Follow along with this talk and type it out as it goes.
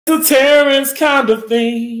a Terrence kind of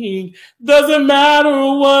thing. Doesn't matter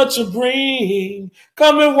what you bring.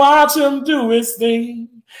 Come and watch him do his thing.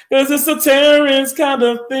 Cause it's a Terrence kind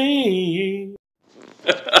of thing.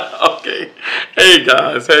 Okay. Hey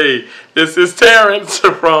guys, hey. This is Terrence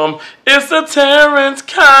from It's a Terrence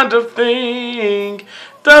Kind of Thing.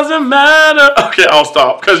 Doesn't matter. Okay, I'll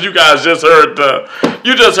stop because you guys just heard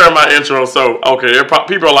my intro. So okay,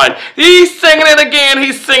 people are like, he's singing it again.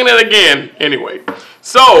 He's singing it again. Anyway,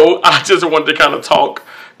 so I just wanted to kind of talk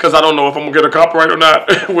because I don't know if I'm gonna get a copyright or not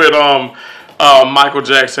with Michael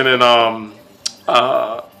Jackson and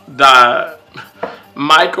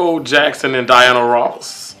Michael Jackson and Diana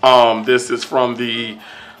Ross. This is from the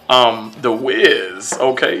Wiz.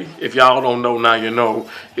 Okay, if y'all don't know now, you know.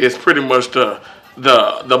 It's pretty much the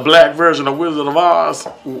black version of Wizard of Oz,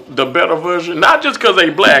 the better version. Not just because they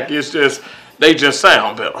black, it's just they just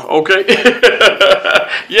sound better. Okay.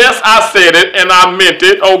 Yes, I said it and I meant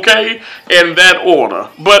it. Okay, in that order.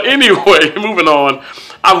 But anyway, moving on.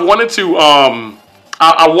 I wanted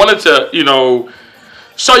to you know,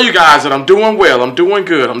 show you guys that I'm doing well, I'm doing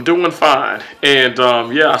good, I'm doing fine. And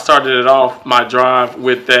yeah, I started it off my drive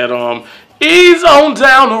with that ease on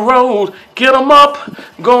down the road, get 'em up,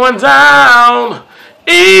 going down,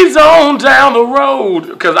 ease on down the road,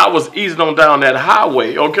 because I was easing on down that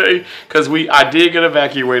highway, okay? Because I did get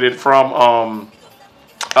evacuated from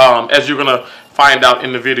as you're gonna find out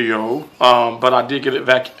in the video, but I did get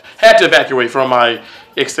had to evacuate from my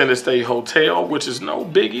extended stay hotel, which is no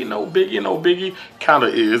biggie, kind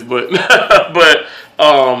of is, but but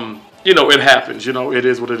you know, it happens, you know, it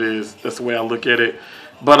is what it is. That's the way I look at it.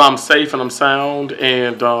 But I'm safe and I'm sound,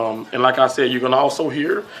 and like I said, you're gonna also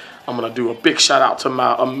hear, I'm gonna do a big shout out to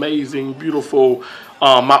my amazing, beautiful,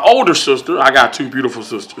 my older sister. I got two beautiful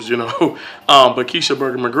sisters, you know, but Keisha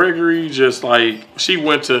Berger McGregory, just like, she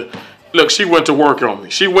went to work on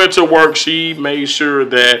me. She went to work. She made sure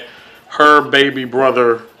that her baby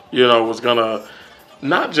brother, you know, was gonna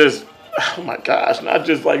not just, oh my gosh, not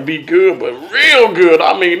just like be good, but real good.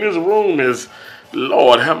 I mean, this room is,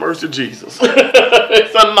 Lord have mercy, Jesus.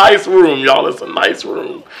 It's a nice room, y'all. It's a nice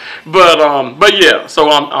room. But yeah, so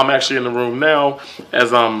I'm actually in the room now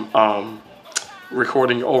as I'm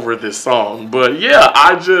recording over this song. But yeah,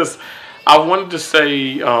 I wanted to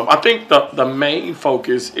say, I think the main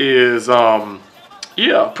focus is,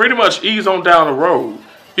 yeah, pretty much ease on down the road.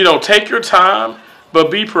 You know, take your time,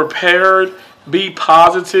 but be prepared, be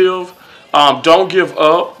positive. Don't give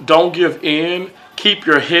up, don't give in, keep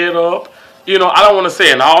your head up. You know, I don't want to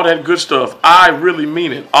say and all that good stuff. I really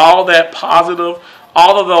mean it. All that positive,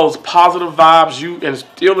 all of those positive vibes, you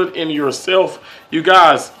instill it in yourself. You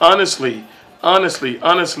guys, honestly,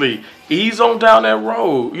 ease on down that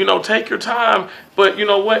road. You know, take your time, but you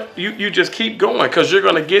know what? You just keep going, because you're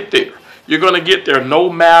going to get there. You're going to get there no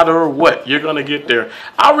matter what. You're going to get there.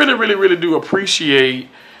 I really do appreciate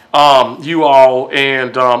you all,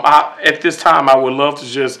 and at this time I would love to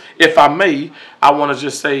just, if I may, I want to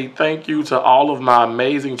just say thank you to all of my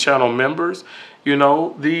amazing channel members. You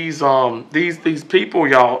know, these people,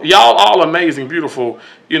 y'all all amazing, beautiful,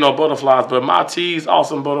 you know, butterflies, but my T's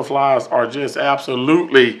awesome butterflies are just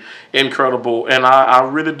absolutely incredible, and I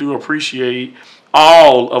really do appreciate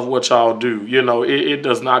all of what y'all do. You know, it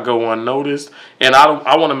does not go unnoticed, and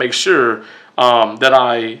I want to make sure that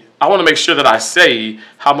I want to make sure that I say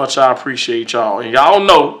how much I appreciate y'all, and y'all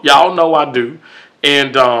know I do.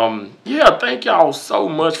 And yeah, thank y'all so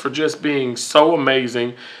much for just being so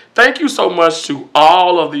amazing. Thank you so much to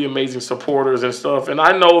all of the amazing supporters and stuff. And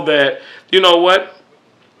I know that, you know what,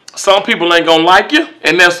 some people ain't gonna like you,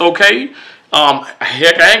 and that's okay.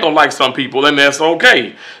 Heck, I ain't gonna like some people, and that's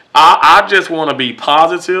okay. I just want to be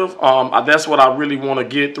positive. That's what I really want to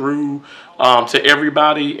get through to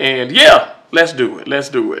everybody. And yeah, let's do it. Let's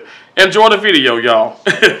do it. Enjoy the video, y'all.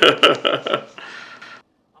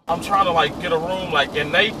 I'm trying to like get a room like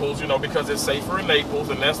in Naples, you know, because it's safer in Naples,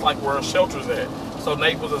 and that's like where a shelter's at. So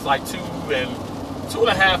Naples is like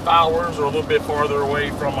 2.5 hours or a little bit farther away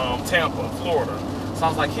from Tampa, Florida. So I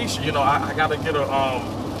was like, Keisha, you know, I got to get a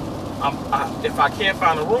if I can't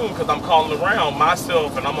find a room, because I'm calling around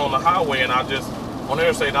myself and I'm on the highway and I just on the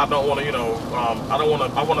interstate, I don't want to, you know, I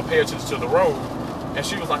want to pay attention to the road. And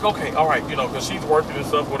she was like, okay, all right, you know, because she's working and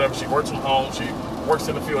stuff, whatever. She works from home. She works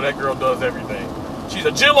in the field. That girl does everything. She's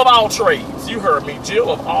a Jill of all trades. You heard me, Jill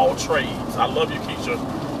of all trades. I love you, Keisha.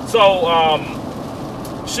 So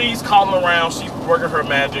she's calling around. She's working her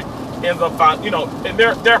magic. Ends up finding, you know, and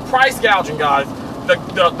they're price gouging, guys. The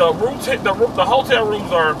hotel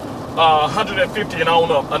rooms are 150 and on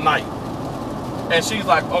up a night. And she's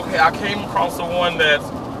like, okay, I came across the one that's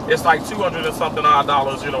It's like 200 and something odd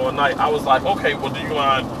dollars, you know, a night. I was like, okay, well, do you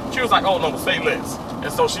mind? She was like, oh no, say less.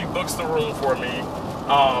 And so she books the room for me,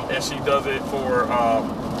 and she does it for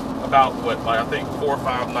about what, like I think 4 or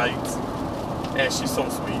 5 nights. And she's so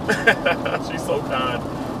sweet. She's so kind.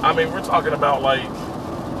 I mean, we're talking about like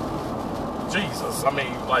Jesus. I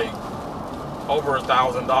mean, like over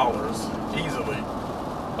 $1,000 easily.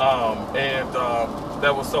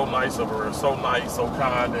 That was so nice of her. So nice, so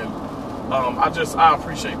kind, and I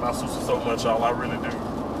appreciate my sister so much, y'all. I really do.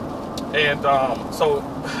 And so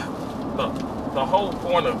the whole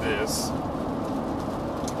point of this,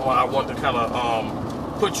 well, I wanted to kind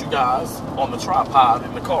of put you guys on the tripod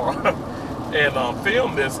in the car and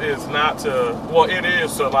film this is not to, well, it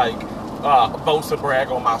is to like boast and brag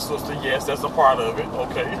on my sister. Yes, that's a part of it,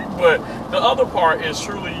 okay? But the other part is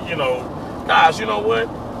truly, you know, guys, you know what?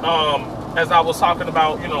 As I was talking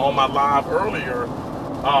about, you know, on my live earlier,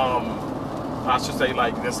 I should say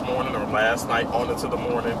like this morning or last night on into the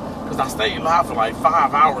morning, because I stayed live for like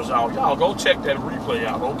 5 hours, y'all. Y'all go check that replay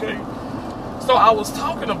out, okay? So I was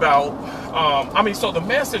talking about, so the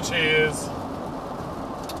message is,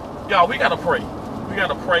 y'all, we gotta pray. We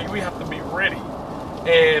gotta pray. We have to be ready.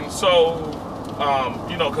 And so,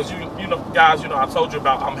 you know, because you know, guys, you know, I told you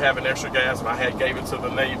about I'm having extra gas, and I gave it to the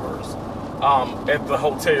neighbors at the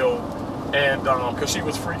hotel, and because she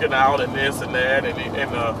was freaking out and this and that, and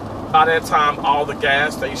by that time all the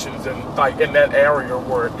gas stations and like in that area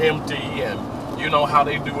were empty, and you know how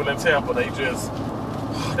they do it in Tampa,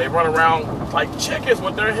 they run around like chickens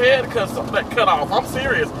with their head cut off. I'm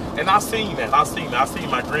serious. And I seen that. I seen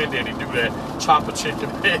my granddaddy do that, chop a chicken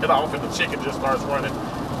head off, and the chicken just starts running.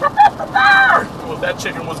 That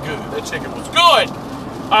chicken was good. That chicken was good.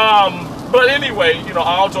 But anyway, you know,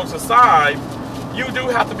 all jokes aside, you do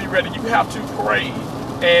have to be ready. You have to pray.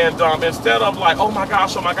 And instead of like, oh my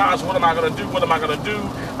gosh, what am I going to do? What am I going to do?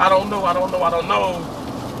 I don't know.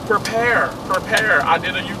 Prepare. I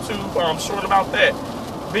did a YouTube short about that.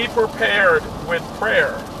 Be prepared with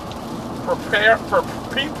prayer. Prepare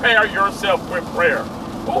yourself with prayer.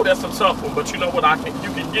 Oh, that's a tough one, but you know what?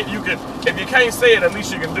 If you can't say it, at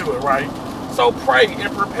least you can do it, right? So pray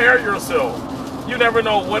and prepare yourself. You never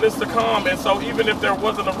know what is to come, and so even if there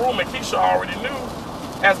wasn't a room, and Keisha already knew,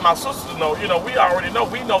 as my sisters know, you know, we already know.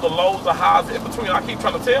 We know the lows, the highs, in between. I keep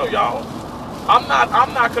trying to tell y'all, I'm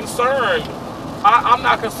not concerned. I'm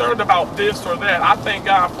not concerned about this or that. I thank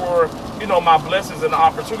God for, you know, my blessings and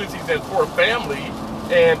opportunities and for family,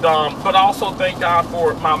 and but also thank God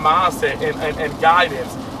for my mindset and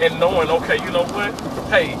guidance and knowing, okay, you know what?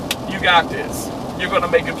 Hey, you got this. You're gonna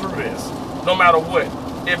make it through this, no matter what.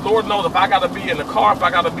 If Lord knows, if I gotta be in the car, if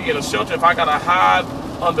I gotta be in a shelter, if I gotta hide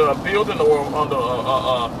under a building or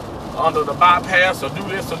under the bypass or do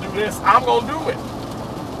this, I'm gonna do it.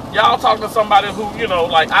 Y'all talking to somebody who, you know,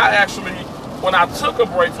 like I actually, when I took a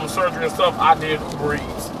break from surgery and stuff, I did Uber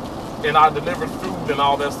Eats and I delivered food and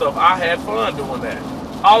all that stuff. I had fun doing that.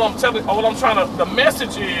 The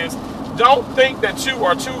message is, don't think that you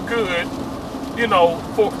are too good, you know,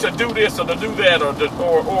 to do this or to do that or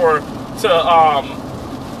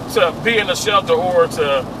to be in a shelter or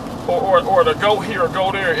to go here or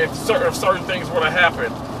go there if certain things were to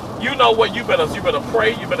happen. You know what? You better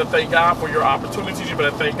pray. You better thank God for your opportunities. You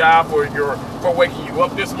better thank God for waking you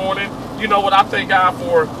up this morning. You know what? I thank God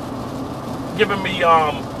for giving me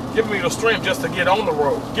the strength just to get on the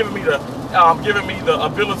road, giving me the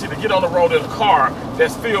ability to get on the road in a car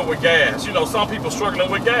that's filled with gas. You know, some people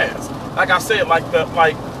struggling with gas. Like I said, like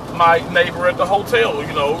my neighbor at the hotel.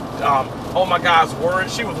 You know, oh my God's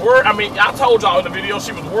worried. She was worried. I mean, I told y'all in the video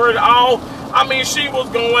she was worried. She was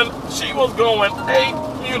going, hey,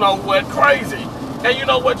 you know what, crazy. And you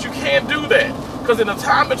know what? You can't do that, because in the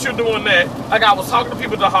time that you're doing that, like I was talking to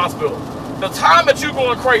people at the hospital, the time that you're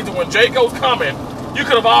going crazy when Jacob's coming, you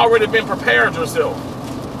could have already been prepared yourself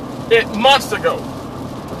months ago.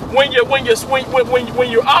 When you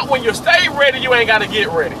stay ready, you ain't got to get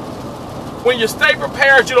ready. When you stay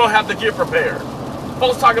prepared, you don't have to get prepared.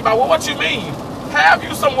 Folks talking about, well, what you mean? Have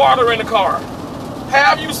you some water in the car?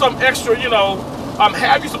 Have you some extra, you know,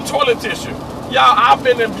 have you some toilet tissue? Y'all, I've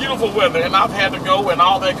been in beautiful weather and I've had to go and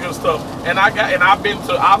all that good stuff. And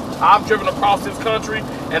I've driven across this country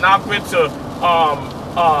and I've been to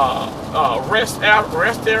rest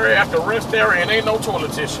area after rest area and ain't no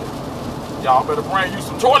toilet tissue. Y'all better bring you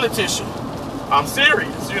some toilet tissue. I'm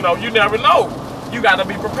serious. You know, you never know. You got to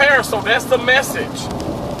be prepared. So that's the message.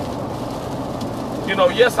 You know,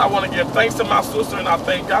 yes, I want to give thanks to my sister and I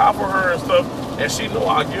thank God for her and stuff. And she know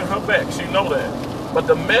I'll get her back. She know that. But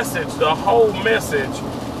the message, the whole message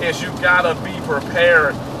is you got to be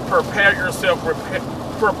prepared. Prepare yourself.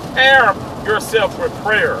 Prepare yourself with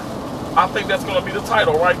prayer. I think that's going to be the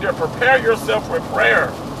title right there. Prepare yourself with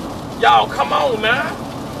prayer. Y'all, come on now.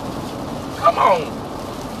 Come on.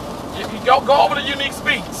 You go over to Unique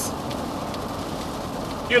Speaks.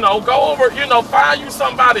 You know, go over, you know, find you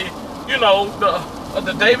somebody, you know,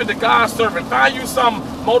 the David the God servant. Find you some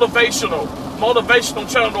motivational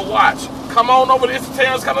channel to watch. Come on over to It's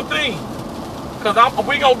Terrence kind of thing. Because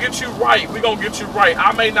we going to get you right. We going to get you right.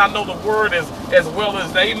 I may not know the word as well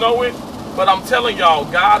as they know it, but I'm telling y'all,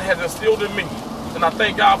 God has instilled in me, and I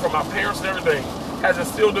thank God for my parents and everything, has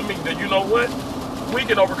instilled in me that, you know what? We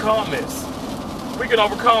can overcome this. We can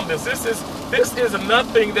overcome this. This is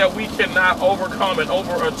nothing that we cannot overcome and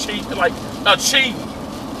overachieve, like achieve.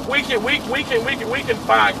 We can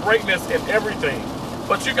find greatness in everything.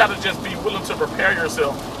 But you got to just be willing to prepare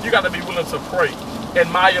yourself. You got to be willing to pray. In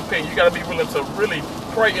my opinion, you got to be willing to really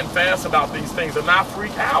pray and fast about these things and not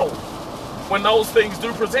freak out when those things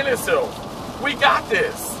do present itself. We got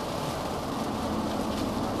this.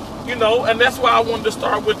 You know, and that's why I wanted to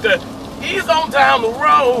start with the ease on down the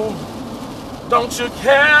road. Don't you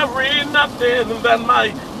carry nothing that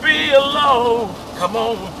might be a load. Come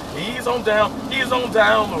on, ease on down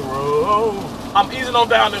the road. I'm easing on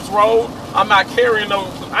down this road. I'm not carrying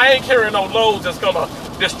I ain't carrying no loads that's gonna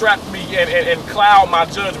distract me and cloud my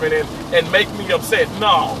judgment and make me upset.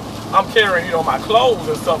 No, I'm carrying, you know, my clothes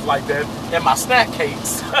and stuff like that, and my snack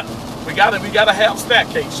cakes. we gotta have snack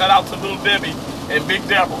cakes. Shout out to Little Debbie and Big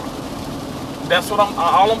Deborah. That's what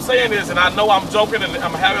all I'm saying is, and I know I'm joking and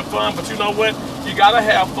I'm having fun, but you know what? You gotta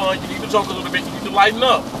have fun. You need to joke a little bit. You need to lighten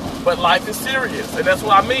up. But life is serious, and that's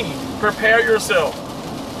what I mean. Prepare yourself.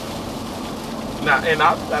 Now,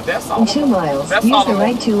 that's all. In 2 miles, use the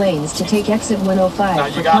right 2 lanes to take exit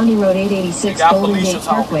 105 for County Road 886 Golden Gate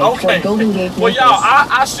Parkway toward Golden Gate. Well, y'all,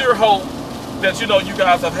 I sure hope that, you know, you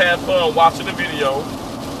guys have had fun watching the video.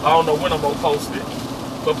 I don't know when I'm gonna post it,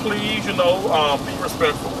 but please, you know, be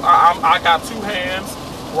respectful. I got 2 hands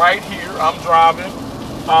right here. I'm driving.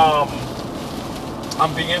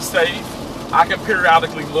 I'm being safe. I can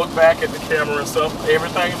periodically look back at the camera and stuff.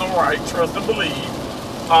 Everything's all right. Trust and believe.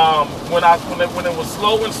 When it was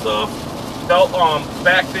slow and stuff,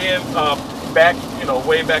 back then, you know,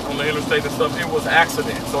 way back on the interstate and stuff, it was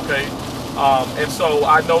accidents, okay? And so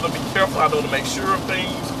I know to be careful. I know to make sure of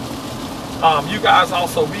things. You guys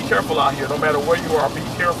also be careful out here. No matter where you are, be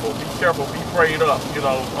careful, be prayed up. You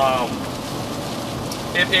know,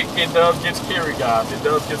 it does get scary, guys. It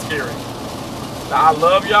does get scary. Now, I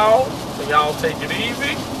love y'all, and y'all take it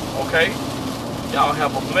easy, okay? Y'all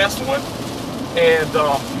have a blessed one. And,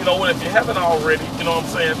 you know what, if you haven't already, you know what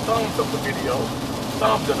I'm saying, thumbs up the video.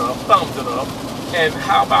 Thumbs it up. And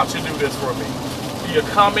how about you do this for me? You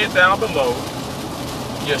comment down below.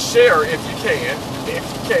 You share if you can.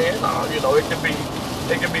 You know, it can be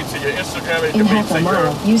to your Instagram. It can be to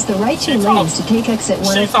your... Use the right 2 lanes to take exit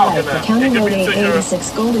 105 for County Road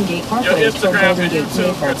 886 Golden Gate Parkway. Your Instagram, your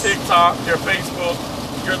YouTube, your TikTok, your Facebook,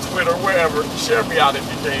 your Twitter, wherever. Share me out if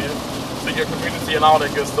you can to your community and all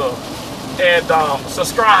that good stuff. And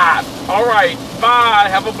subscribe. All right. Bye.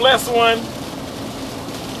 Have a blessed one.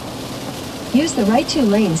 Use the right 2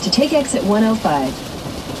 lanes to take exit 105.